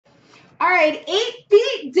All right, 8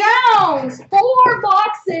 feet down. 4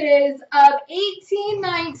 boxes of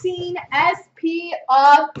 1819 SP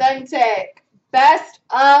Authentic. Best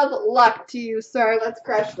of luck to you, sir. Let's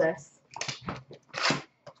crush this.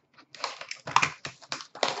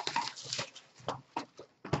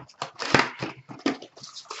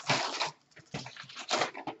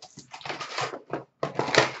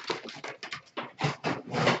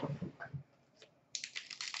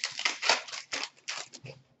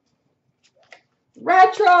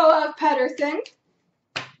 Retro of Pedersen.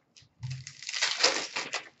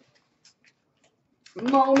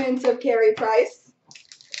 Moments of Carey Price.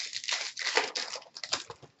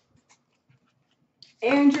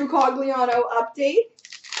 Andrew Cogliano update.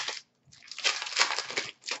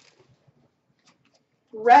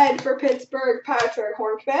 Red for Pittsburgh, Patrick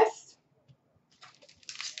Hornqvist.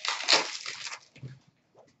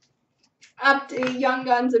 Update Young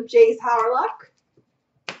Guns of Jace Howerluck.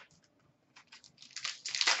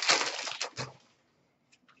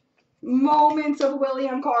 Moments of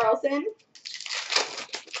William Karlsson.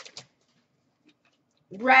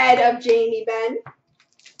 Red of Jamie Benn.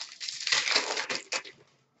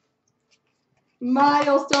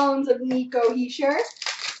 Milestones of Nico Hischier.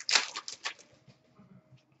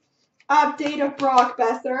 Update of Brock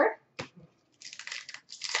Besser.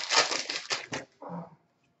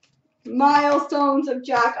 Milestones of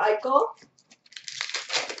Jack Eichel.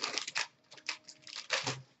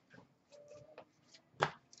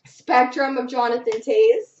 Spectrum of Jonathan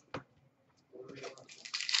Toews.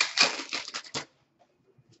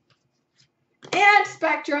 And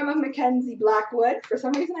Spectrum of Mackenzie Blackwood. For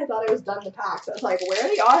some reason I thought I was done the packs. I was like, where are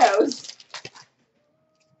the autos?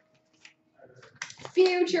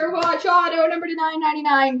 Future Watch Auto number to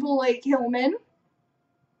 999, Blake Hillman.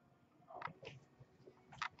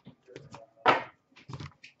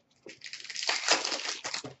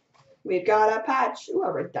 We've got a patch. Ooh,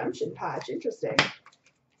 a redemption patch. Interesting.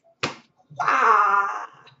 Wow.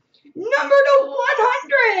 Number to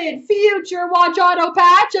 100, Future Watch Auto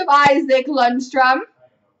patch of Isaac Lundstrom.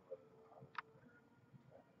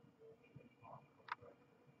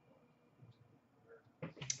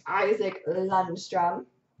 Isaac Lundstrom.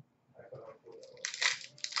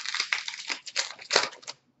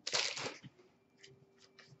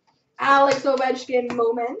 Alex Ovechkin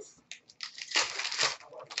moments.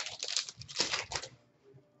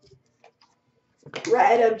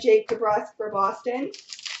 Red of Jake DeBrusk for Boston.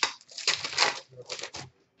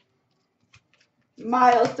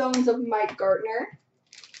 Milestones of Mike Gartner.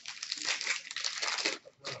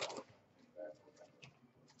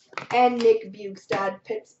 And Nick Bjugstad,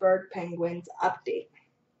 Pittsburgh Penguins update.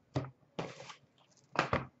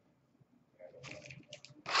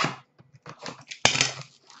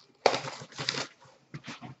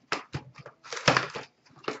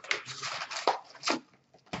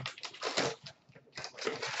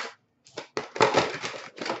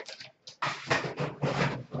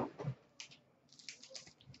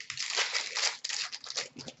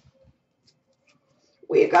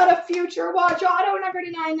 We've got a Future Watch Auto number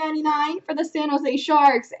to 999 for the San Jose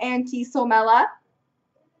Sharks, Antti Somela.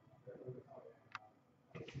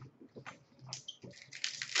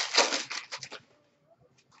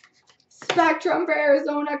 Spectrum for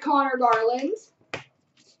Arizona, Connor Garland.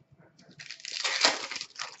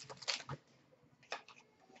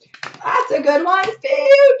 That's a good one.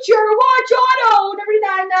 Future Watch Auto number to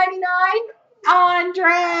 999,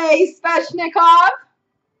 Andrei Svechnikov.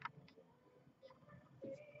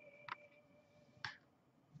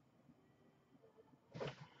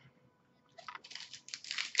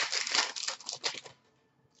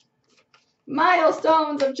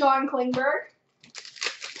 Milestones of John Klingberg.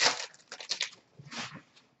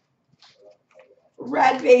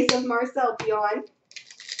 Red base of Marcel Bion.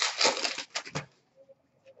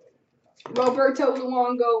 Roberto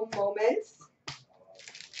Luongo moments.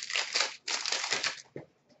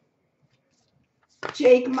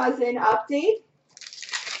 Jake Muzzin update.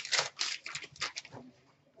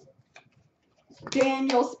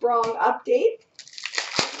 Daniel Sprong update.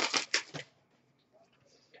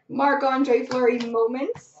 Marc-Andre Fleury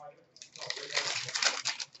moments.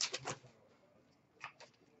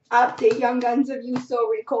 Update Young Guns of Juuso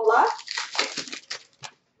Riikola.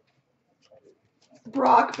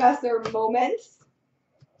 Brock Besser moments.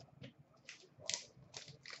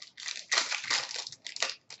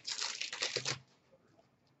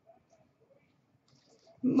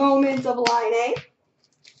 Moments of Line A.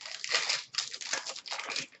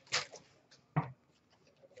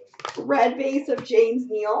 Red base of James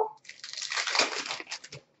Neal.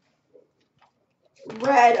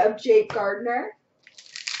 Red of Jake Gardner.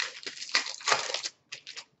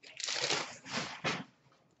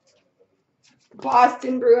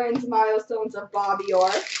 Boston Bruins milestones of Bobby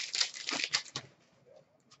Orr.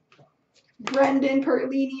 Brendan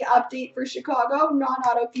Perlini update for Chicago.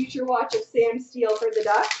 Non-auto future watch of Sam Steele for the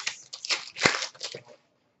Ducks.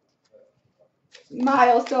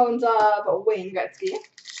 Milestones of Wayne Gretzky.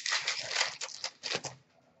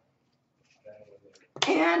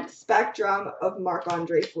 And Spectrum of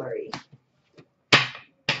Marc-Andre Fleury.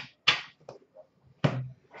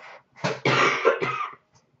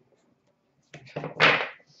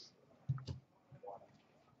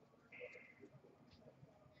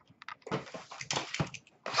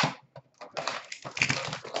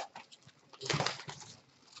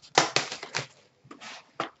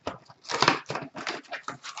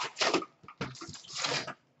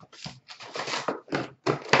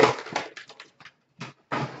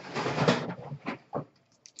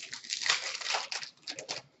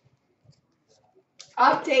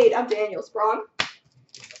 Update of Daniel Sprong.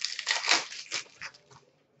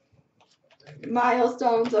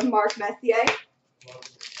 Milestones of Mark Messier.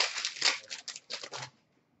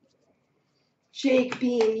 Jake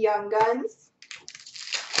Bean Young Guns.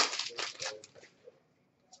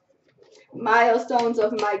 Milestones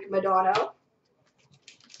of Mike Madonna.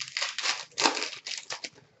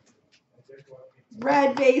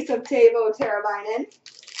 Red base of Teuvo Teravainen.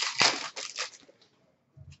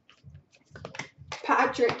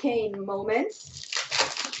 Patrick Kane moments.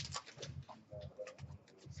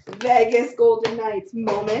 Vegas Golden Knights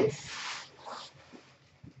moments.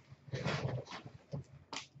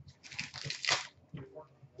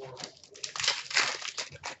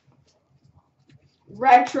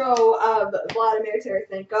 Retro of Vladimir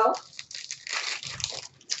Tarasenko.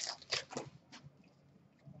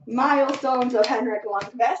 Milestones of Henrik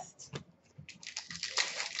Lundqvist.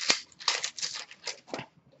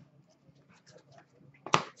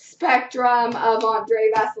 Spectrum of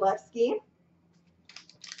Andrei Vasilevsky.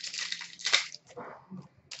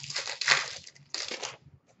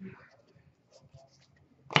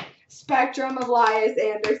 Spectrum of Elias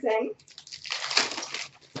Anderson.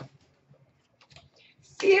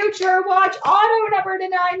 Future Watch Auto number to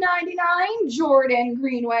 999, Jordan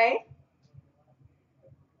Greenway.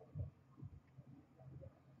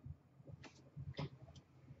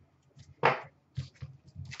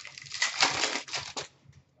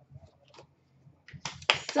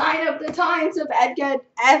 Sign of the Times of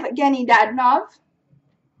Evgeny Dadonov.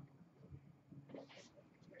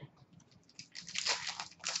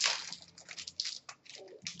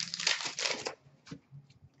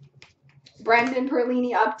 Brendan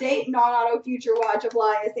Perlini update, non-auto future watch of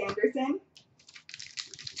Elias Anderson.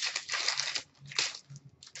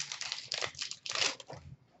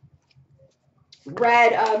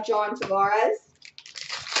 Red of John Tavares.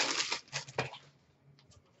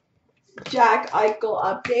 Jack Eichel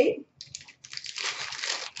update.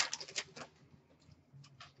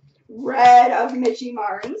 Red of Mitchie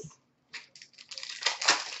Martins.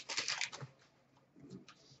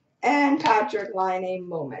 And Patrick Laine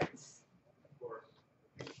moments.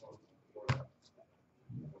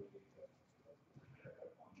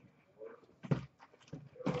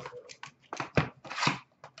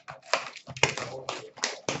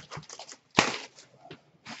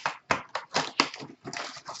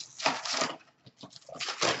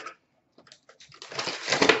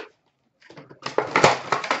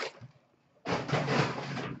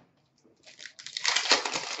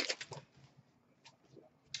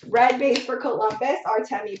 Red base for Columbus,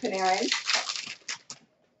 Artemi Panarin.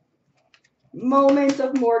 Moments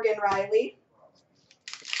of Morgan Riley.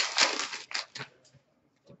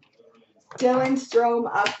 Dylan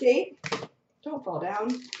Strome update. Don't fall down.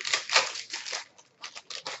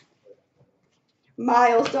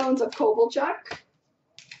 Milestones of Kovalchuk.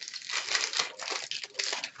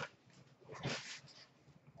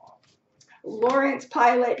 Lawrence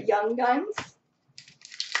Pilot Young Guns.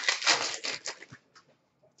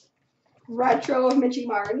 Retro of Mitchie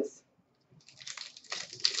Martins.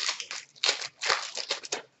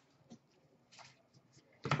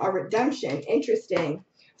 A redemption, interesting.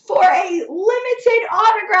 For a limited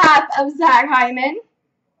autograph of Zach Hyman.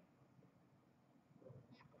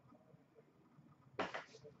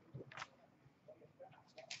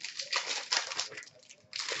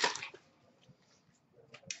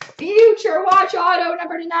 Future Watch Auto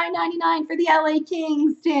number to 999 for the LA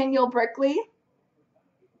Kings, Daniel Brickley.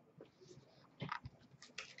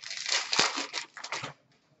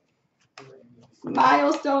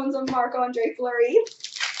 Milestones of Marc-Andre Fleury.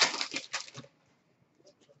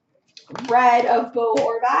 Red of Bo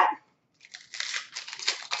Horvat.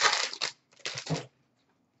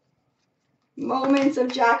 Moments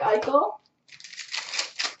of Jack Eichel.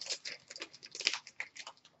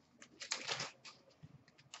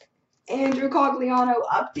 Andrew Cogliano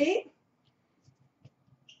update.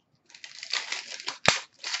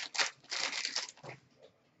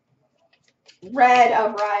 Red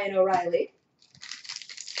of Ryan O'Reilly.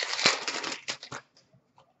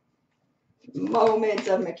 Moment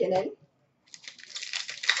of McKinnon.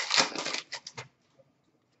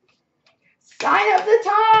 Sign of the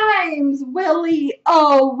Times, Willie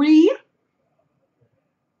O'Ree.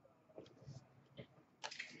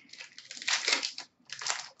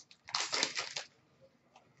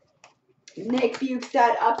 Nick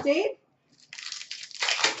Bukestad update.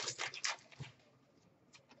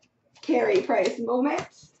 Carey Price moment.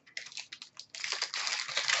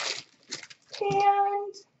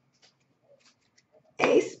 And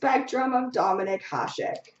a spectrum of Dominic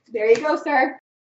Hasek. There you go, sir.